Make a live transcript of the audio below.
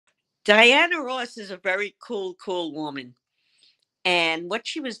Diana Ross is a very cool woman. And what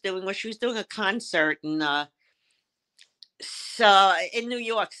she was doing was she was doing a concert in New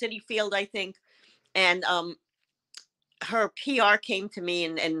York, City Field, I think. And her PR came to me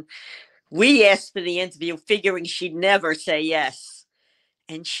and we asked for the interview, figuring she'd never say yes.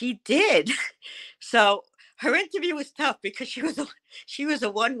 And she did. So her interview was tough because she was a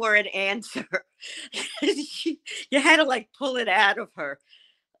one-word answer. You had to like pull it out of her.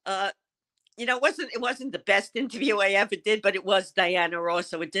 Uh, it wasn't the best interview I ever did, but it was Diana Ross,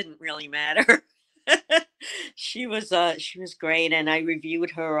 so it didn't really matter. She was great, and I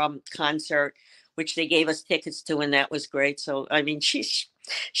reviewed her concert, which they gave us tickets to, and that was great. So I mean, she's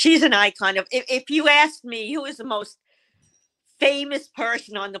an icon of. If you asked me who is the most famous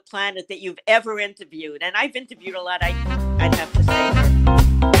person on the planet that you've ever interviewed, and I've interviewed a lot, I'd have to say her.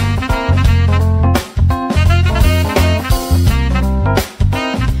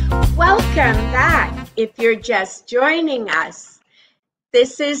 Welcome back. If you're just joining us,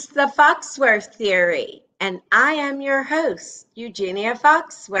 this is the Foxworth Theory, and I am your host, Eugenia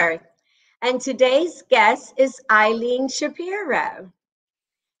Foxworth. And today's guest is Eileen Shapiro.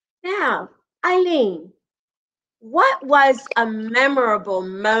 Now, Eileen, what was a memorable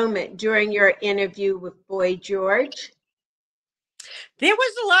moment during your interview with Boy George? There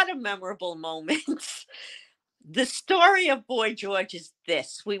was a lot of memorable moments. The story of Boy George is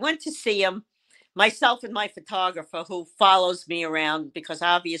this. We went to see him, myself and my photographer, who follows me around, because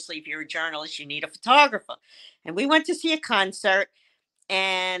obviously if you're a journalist, you need a photographer. And we went to see a concert,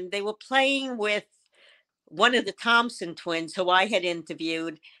 and they were playing with one of the Thompson twins, who I had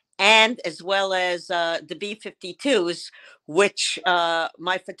interviewed, and as well as the B-52s, which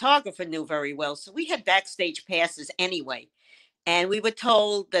my photographer knew very well. So we had backstage passes anyway. And we were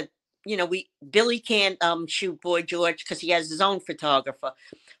told that, Billy can't shoot Boy George because he has his own photographer.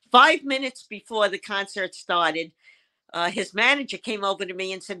 5 minutes before the concert started, his manager came over to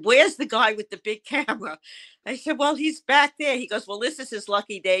me and said, "Where's the guy with the big camera?" I said, "Well, he's back there." He goes, "Well, this is his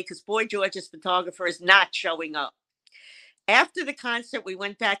lucky day because Boy George's photographer is not showing up." After the concert, we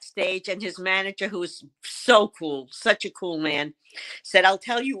went backstage, and his manager, who was so cool, such a cool man, said, "I'll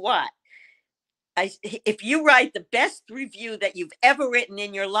tell you what. If you write the best review that you've ever written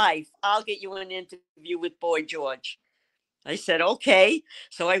in your life, I'll get you an interview with Boy George." I said, "Okay."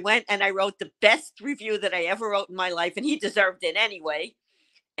 So I went and I wrote the best review that I ever wrote in my life, and he deserved it anyway.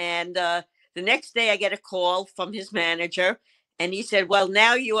 And the next day I get a call from his manager, and he said, "Well,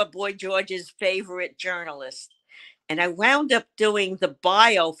 now you are Boy George's favorite journalist." And I wound up doing the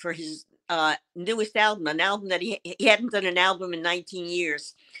bio for his newest album, an album that he hadn't done an album in 19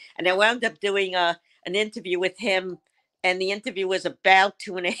 years. And I wound up doing an interview with him, and the interview was about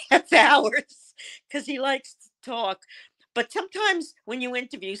 2.5 hours because he likes to talk. But sometimes when you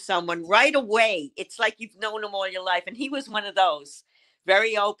interview someone right away, it's like you've known them all your life. And he was one of those.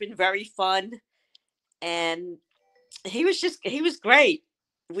 Very open, very fun. And he was great.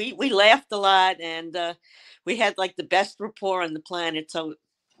 We laughed a lot, and we had like the best rapport on the planet. So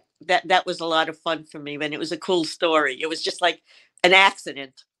that was a lot of fun for me, and it was a cool story. It was just like an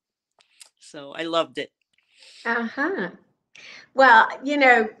accident. So I loved it. Uh-huh. Well,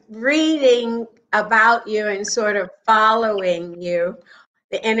 reading about you and sort of following you,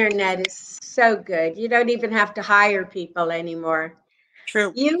 the internet is so good. You don't even have to hire people anymore.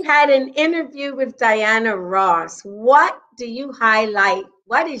 True. You had an interview with Diana Ross. What do you highlight?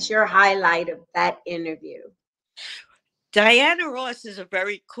 What is your highlight of that interview? Diana Ross is a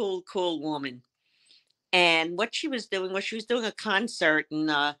very cool woman. And what she was doing was she was doing a concert in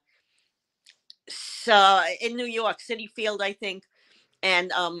New York, City Field, I think.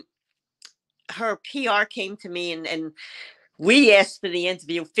 And her PR came to me and we asked for the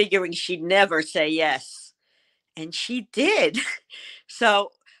interview, figuring she'd never say yes. And she did.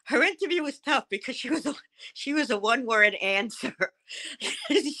 So her interview was tough because she was a one-word answer.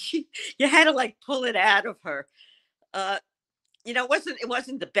 You had to like pull it out of her. It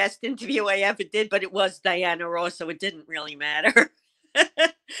wasn't the best interview I ever did, but it was Diana Ross, so it didn't really matter.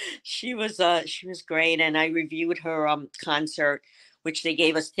 She was great, and I reviewed her concert, which they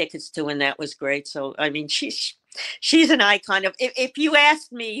gave us tickets to, and that was great. So I mean, she's an icon of. If you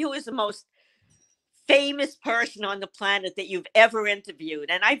asked me who is the most famous person on the planet that you've ever interviewed,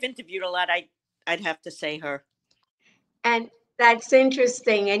 and I've interviewed a lot, I'd have to say her. And that's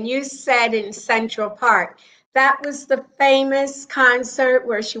interesting. And you said in Central Park. That was the famous concert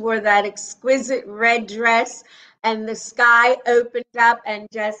where she wore that exquisite red dress and the sky opened up and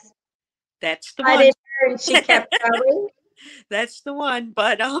just that's the one. And she kept going. That's the one.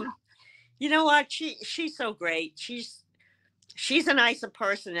 But you know what? She's so great. She's she's a nicer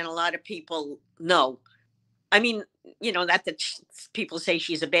person than a lot of people know. I mean, not that people say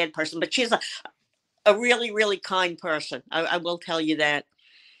she's a bad person, but she's a really, really kind person. I will tell you that.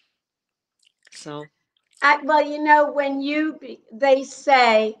 So, Well, when they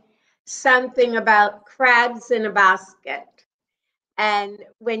say something about crabs in a basket, and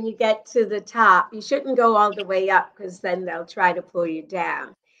when you get to the top, you shouldn't go all the way up because then they'll try to pull you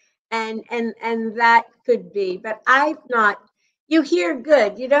down. And that could be, but I've not. You hear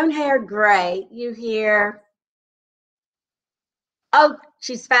good. You don't hear gray. You hear, oh,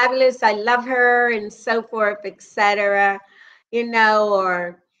 she's fabulous. I love her, and so forth, etc.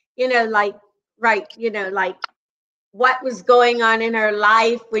 Or like right, like what was going on in her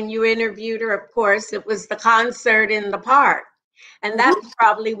life when you interviewed her. Of course, it was the concert in the park. And that mhm.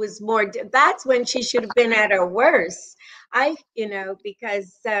 probably was that's when she should have been at her worst.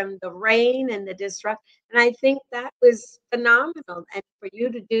 Because the rain and the disrupt, and I think that was phenomenal. And for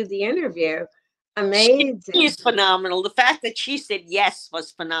you to do the interview, amazing. She's phenomenal. The fact that she said yes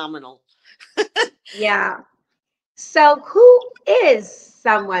was phenomenal. Yeah. So, who is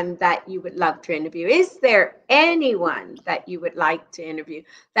someone that you would love to interview? Is there anyone that you would like to interview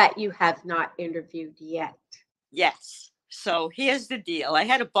that you have not interviewed yet? Yes. So here's the deal. I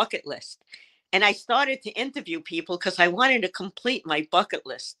had a bucket list and I started to interview people because I wanted to complete my bucket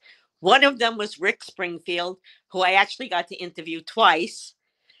list. One of them was Rick Springfield, who I actually got to interview twice.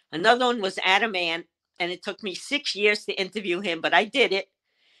 Another one was Adam Ant, and it took me 6 years to interview him, but I did it.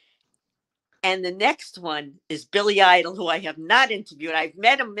 And the next one is Billy Idol, who I have not interviewed. I've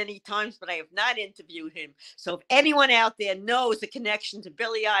met him many times, but I have not interviewed him. So if anyone out there knows a connection to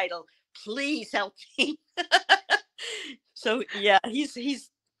Billy Idol, please help me. So yeah, he's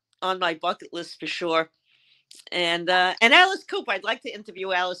on my bucket list for sure. And Alice Cooper, I'd like to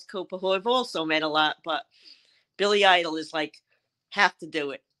interview Alice Cooper, who I've also met a lot, but Billy Idol is like, have to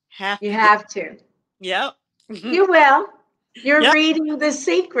do it. Have You to do have to. it. Yep. You will. You're Yep. reading The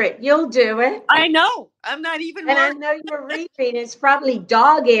Secret. You'll do it. I know. I'm not even And I worried. know you're reading. It's probably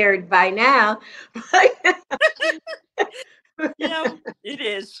dog-eared by now. Yeah, it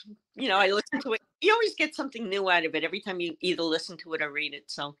is. I listen to it. You always get something new out of it every time you either listen to it or read it.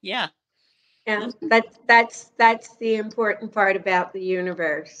 So yeah. Yeah, Mhm. that's the important part about the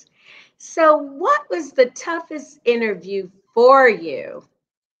universe. So, what was the toughest interview for you?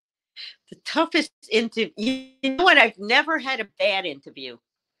 The toughest interview. You know what? I've never had a bad interview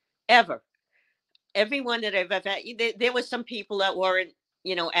ever. Everyone that I've ever had, there were some people that weren't,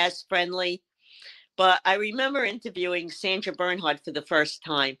 as friendly. But I remember interviewing Sandra Bernhard for the first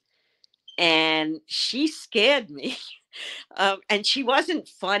time, and she scared me. And she wasn't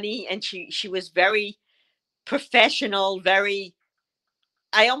funny, and she was very professional. Very.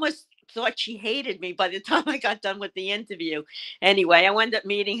 I almost thought she hated me by the time I got done with the interview. Anyway, I wound up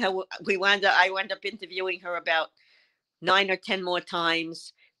meeting her. I wound up interviewing her about 9 or 10 more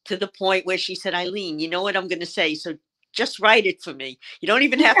times to the point where she said, Eileen, you know what I'm going to say? So just write it for me. You don't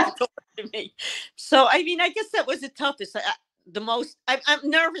even have to talk to me. So, I mean, I guess that was the toughest. The most, I'm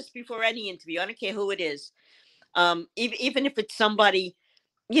nervous before any interview. I don't care who it is. Even if it's somebody,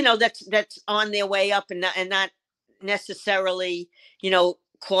 that's on their way up and not necessarily,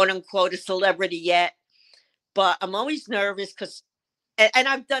 quote unquote, a celebrity yet. But I'm always nervous because, and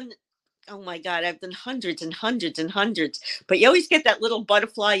I've done, oh my God, I've done hundreds and hundreds and hundreds. But you always get that little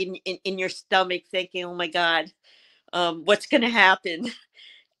butterfly in your stomach thinking, oh my God, what's going to happen?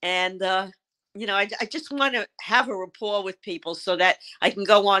 And, I just want to have a rapport with people so that I can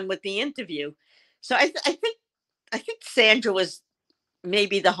go on with the interview. So I think Sandra was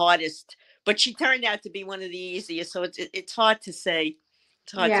maybe the hardest, but she turned out to be one of the easiest. So it's hard to say.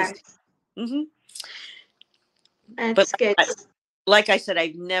 It's hard to say. Yes, Hmm. But that's good. like I said,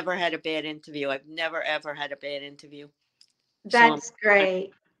 I've never had a bad interview. I've never ever had a bad interview. So That's great.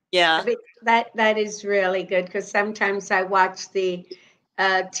 I yeah. mean, that is really good because sometimes I watch the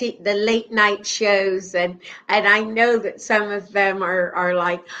late night shows, and I know that some of them are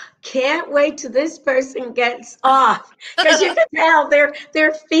like, can't wait till this person gets off, because you can tell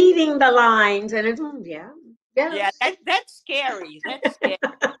they're feeding the lines, and it's yeah, Yeah, yes. that's scary. That's scary.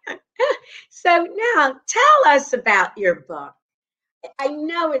 So now tell us about your book. I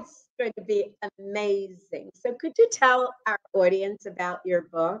know it's going to be amazing. So could you tell our audience about your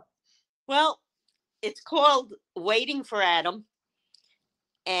book? Well, it's called Waiting for Adam,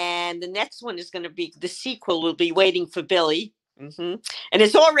 and the next one is going to be the sequel. Will be Waiting for Billy. And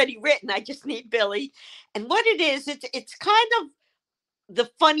it's already written. I just need Billy. And what it is, it's kind of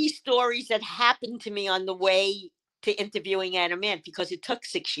the funny stories that happened to me on the way to interviewing Adam Ant because it took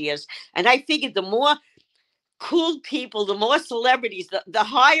 6 years. And I figured the more cool people, the more celebrities, the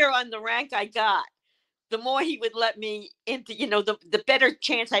higher on the rank I got, the more he would let me into, the better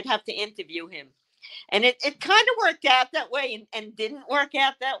chance I'd have to interview him. And it kind of worked out that way and didn't work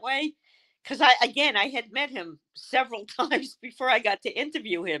out that way. Because I had met him several times before I got to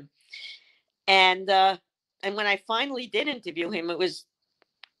interview him. And when I finally did interview him, it was,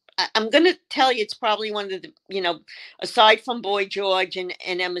 I'm going to tell you, it's probably one of the, aside from Boy George and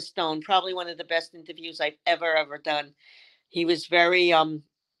Emma Stone, probably one of the best interviews I've ever done. He was very, it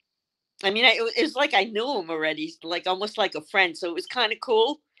was like I knew him already, like almost like a friend. So it was kind of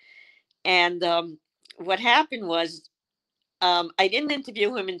cool. And what happened was, I didn't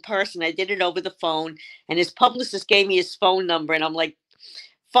interview him in person. I did it over the phone. And his publicist gave me his phone number. And I'm like,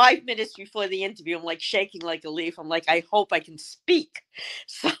 5 minutes before the interview, I'm like shaking like a leaf. I'm like, I hope I can speak.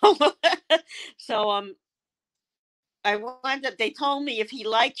 So, so I wound up, they told me if he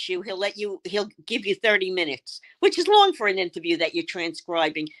likes you, he'll give you 30 minutes, which is long for an interview that you're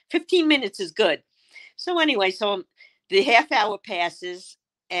transcribing. 15 minutes is good. So anyway, the half hour passes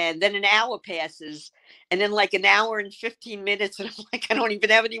and then an hour passes and then like an hour and 15 minutes. And I'm like, I don't even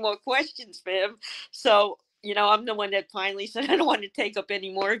have any more questions for him. So, I'm the one that finally said, I don't want to take up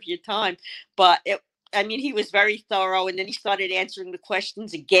any more of your time. But he was very thorough, and then he started answering the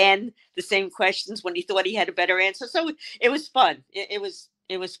questions again, the same questions when he thought he had a better answer. So it was fun. It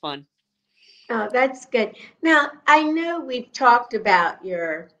was fun. Oh, that's good. Now, I know we've talked about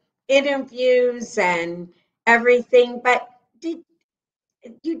your interviews and everything, but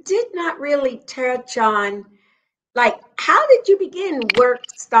you did not really touch on, like, how did you begin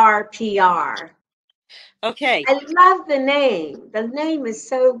Workstar PR? Okay. I love the name. The name is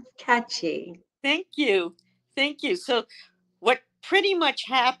so catchy. Thank you. Thank you. So what pretty much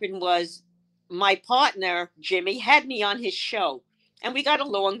happened was my partner, Jimmy, had me on his show, and we got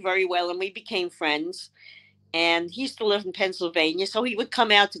along very well and we became friends. And he used to live in Pennsylvania. So he would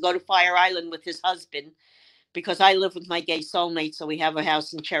come out to go to Fire Island with his husband because I live with my gay soulmate. So we have a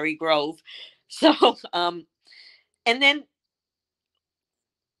house in Cherry Grove. So, and then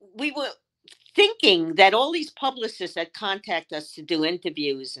we were thinking that all these publicists that contact us to do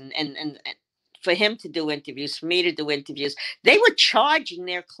interviews and for him to do interviews, for me to do interviews, they were charging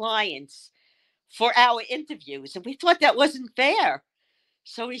their clients for our interviews. And we thought that wasn't fair.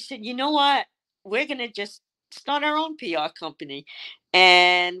 So we said, you know what? We're going to just start our own PR company.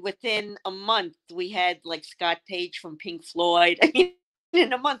 And within a month, we had like Scott Page from Pink Floyd. I mean,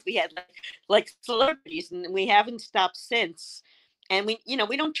 in a month, we had like celebrities, and we haven't stopped since. And we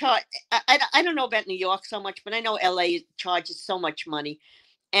don't charge. I don't know about New York so much, but I know LA charges so much money.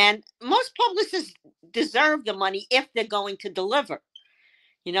 And most publicists deserve the money if they're going to deliver.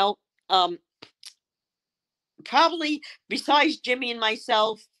 You know, um, probably besides Jimmy and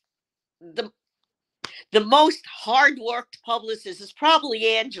myself, the the most hard worked publicist is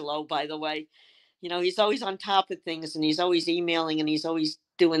probably Angelo, by the way. He's always on top of things, and he's always emailing, and he's always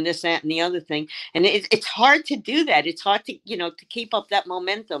doing this, that, and the other thing. And it's hard to do that. It's hard to keep up that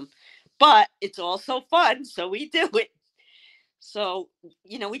momentum, but it's also fun. So we do it. So,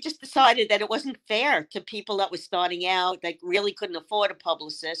 we just decided that it wasn't fair to people that were starting out, that really couldn't afford a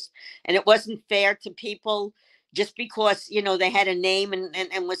publicist. And it wasn't fair to people just because, they had a name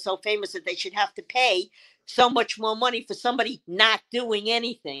and was so famous that they should have to pay so much more money for somebody not doing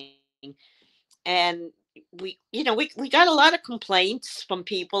anything. And we got a lot of complaints from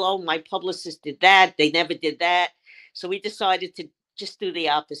people. Oh, my publicist did that. They never did that. So we decided to just do the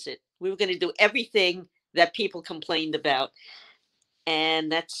opposite. We were going to do everything that people complained about.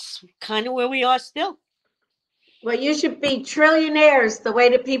 And that's kind of where we are still. Well, you should be trillionaires the way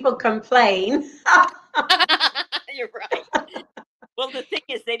that people complain. You're right. Well, the thing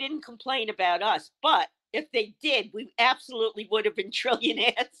is, they didn't complain about us, but if they did, we absolutely would have been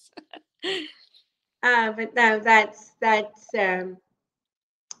trillionaires. But no, that's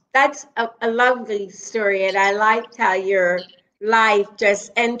a lovely story, and I liked how your life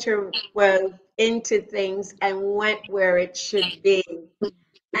just interwove into things and went where it should be.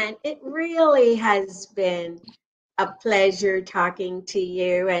 And it really has been a pleasure talking to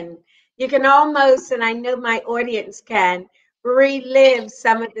you. And you can almost, and I know my audience can, relive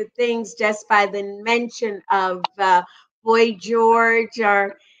some of the things just by the mention of Boy George,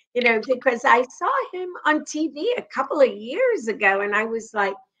 or, because I saw him on TV a couple of years ago, and I was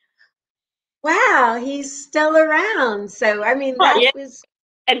like, wow, he's still around. So, I mean, Oh, that yeah. was,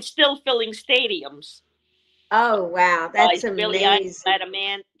 And still filling stadiums. oh, wow, that's Billy Idol, amazing. a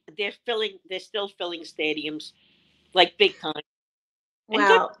man, they're still filling stadiums like big time. And good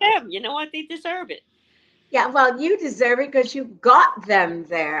Well, for them. You know what? They deserve it. yeah, well, you deserve it because you got them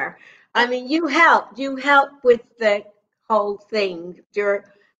there. I mean, you help with the whole thing. Your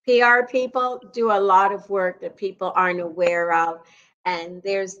PR people do a lot of work that people aren't aware of. And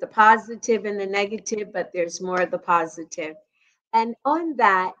there's the positive and the negative, but there's more of the positive. And on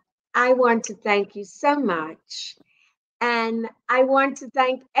that, I want to thank you so much. And I want to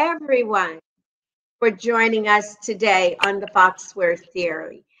thank everyone for joining us today on the Foxworth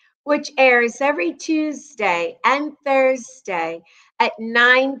Theory, which airs every Tuesday and Thursday at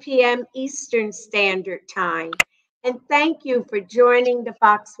 9 p.m. Eastern Standard Time. And thank you for joining the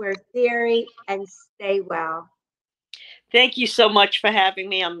Foxworth Theory, and stay well. Thank you so much for having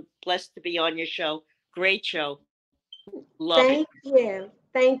me. I'm blessed to be on your show. Great show. Love it. Thank you.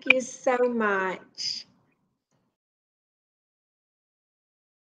 Thank you so much.